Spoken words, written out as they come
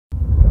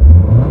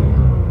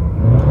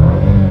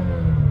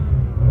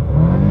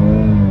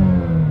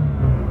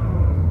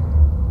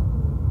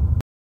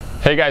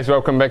Hey guys,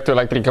 welcome back to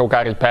Electrical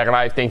Car Repair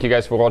Live. Thank you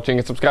guys for watching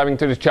and subscribing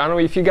to this channel.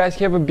 If you guys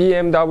have a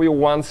BMW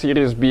 1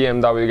 Series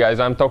BMW, guys,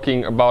 I'm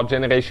talking about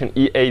generation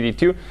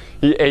E82,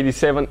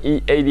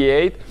 E87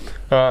 E88.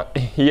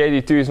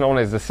 E82 is known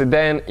as the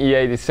sedan,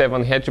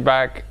 E87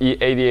 hatchback,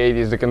 E88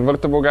 is the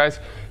convertible, guys.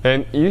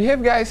 And you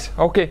have, guys,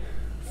 okay,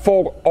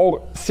 4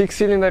 or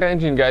 6-cylinder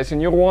engine, guys, and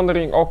you're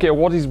wondering, okay,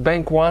 what is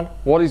bank 1,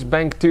 what is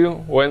bank 2?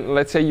 When,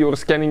 let's say, you're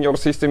scanning your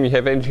system, you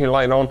have engine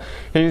light on,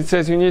 and it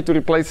says you need to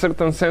replace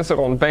certain sensor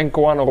on bank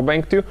 1 or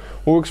bank 2.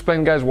 We'll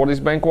explain, guys, what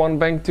is bank 1,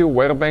 bank 2,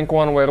 where bank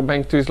 1, where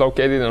bank 2 is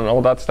located, and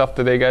all that stuff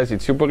today, guys.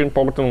 It's super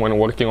important when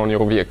working on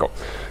your vehicle.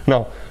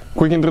 Now,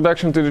 quick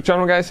introduction to the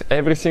channel, guys.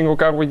 Every single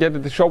car we get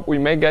at the shop, we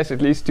make, guys,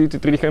 at least 200 to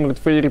 300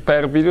 free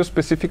repair videos.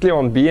 Specifically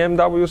on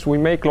BMWs, we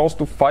make close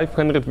to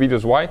 500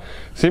 videos. Why?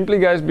 Simply,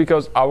 guys,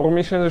 because our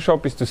mission in the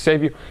shop is to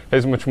save you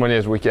as much money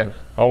as we can.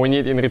 All we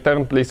need in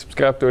return, please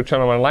subscribe to our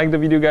channel and like the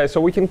video, guys, so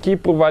we can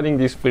keep providing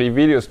these free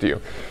videos to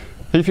you.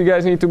 If you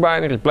guys need to buy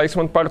any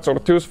replacement parts or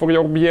tools for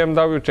your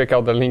BMW, check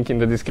out the link in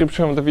the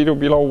description of the video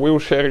below. We'll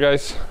share,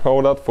 guys,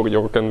 all that for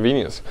your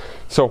convenience.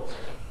 So,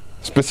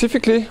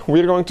 specifically,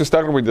 we're going to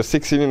start with the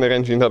 6-cylinder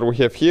engine that we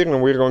have here,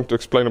 and we're going to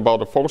explain about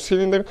the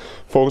 4-cylinder.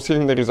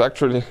 4-cylinder is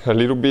actually a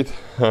little bit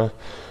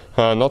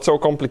not so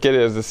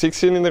complicated as the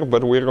 6-cylinder,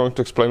 but we're going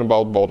to explain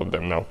about both of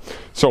them now.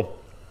 So,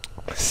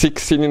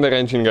 6-cylinder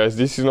engine, guys,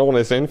 this is known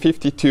as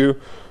N52,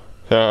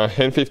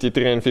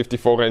 N53 and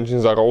N54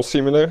 engines are all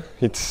similar.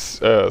 It's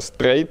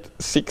straight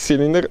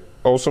 6-cylinder,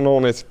 also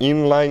known as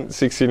inline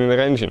 6-cylinder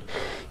engine.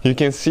 You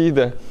can see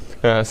the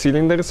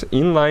cylinders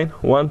in line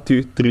 1,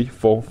 2, 3,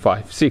 4,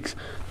 5, 6.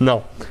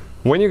 Now,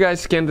 when you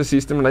guys scan the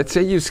system, let's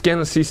say you scan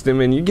a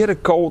system and you get a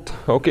code,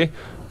 okay,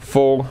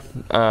 for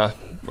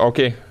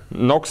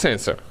knock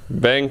sensor,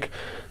 bank,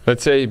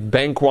 let's say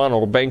bank 1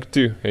 or bank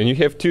 2, and you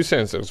have 2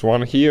 sensors,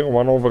 one here,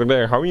 one over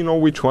there. How you know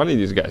which one it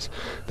is, guys,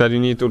 that you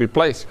need to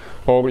replace?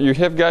 Or you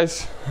have,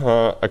 guys,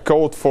 a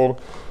code for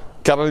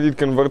catalytic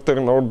converter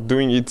not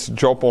doing its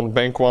job on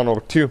bank 1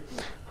 or 2.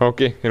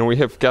 Okay, and we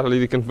have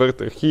catalytic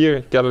converter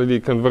here,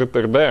 catalytic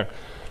converter there.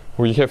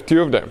 We have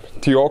 2 of them,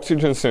 2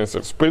 oxygen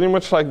sensors. Pretty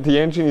much like the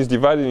engine is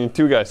divided in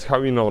 2, guys.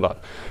 How you know that?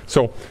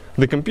 So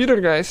the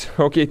computer, guys,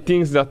 okay,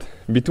 thinks that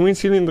between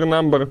cylinder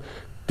number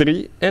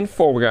 3 and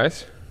 4,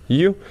 guys,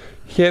 you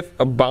have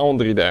a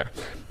boundary there,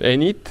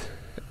 and it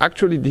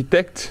actually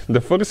detects the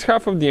first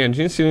half of the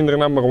engine, cylinder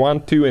number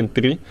 1, 2, and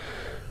 3.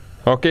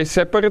 Okay,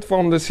 separate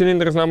from the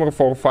cylinders number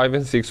 4, 5,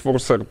 and 6 for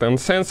certain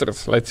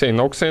sensors. Let's say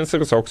NOx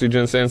sensors,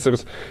 oxygen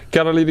sensors,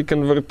 catalytic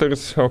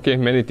converters, okay,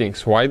 many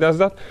things. Why does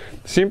that?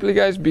 Simply,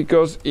 guys,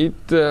 because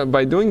it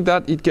by doing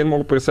that, it can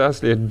more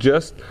precisely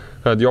adjust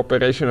the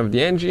operation of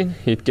the engine.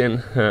 It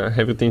can,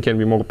 everything can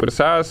be more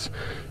precise,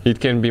 it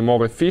can be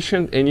more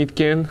efficient, and it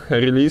can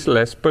release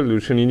less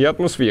pollution in the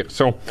atmosphere.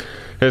 So,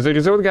 as a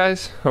result,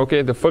 guys,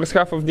 okay, the first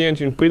half of the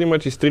engine pretty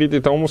much is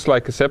treated almost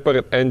like a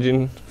separate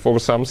engine for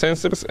some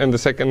sensors, and the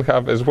second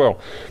half as well.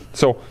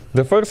 So,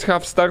 the first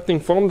half, starting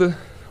from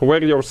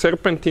where your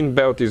serpentine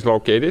belt is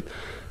located,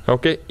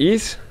 okay,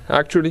 is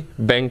actually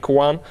bank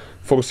 1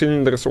 for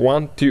cylinders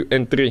 1, 2,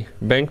 and 3.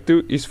 Bank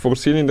 2 is for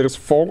cylinders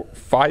 4,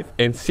 5,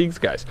 and 6,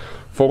 guys.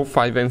 4,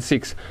 5, and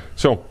 6.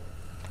 So,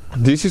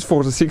 this is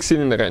for the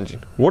 6-cylinder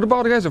engine. What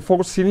about, guys, a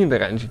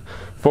 4-cylinder engine?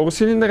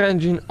 4-cylinder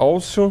engine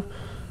also,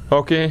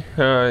 okay,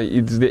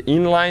 it's the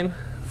inline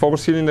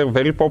 4-cylinder,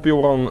 very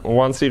popular on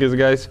 1 Series,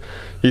 guys.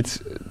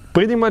 It's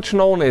pretty much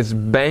known as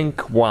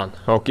bank 1.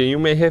 Okay, you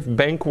may have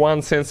bank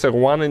 1 sensor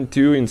 1 and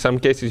 2. In some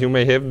cases, you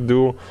may have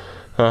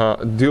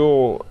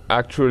dual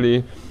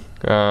actually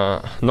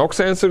NOx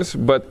sensors,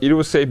 but it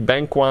will say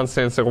bank 1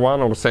 sensor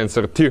 1 or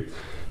sensor 2.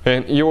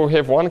 And you will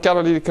have one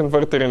catalytic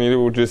converter and it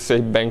will just say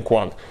bank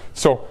 1.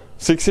 So,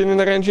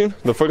 6-cylinder engine,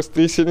 the first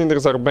 3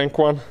 cylinders are bank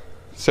 1,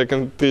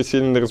 second 3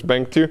 cylinders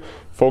bank 2,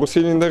 4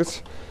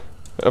 cylinders.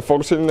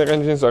 4-cylinder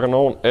engines are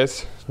known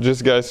as,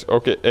 just, guys,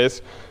 okay,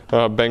 as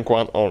bank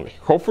 1 only.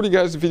 Hopefully,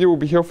 guys, the video will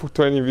be helpful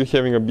to any of you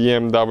having a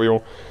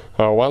BMW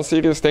 1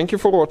 Series. Thank you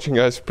for watching,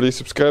 guys. Please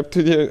subscribe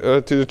to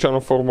the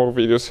channel for more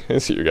videos,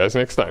 and see you guys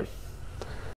next time.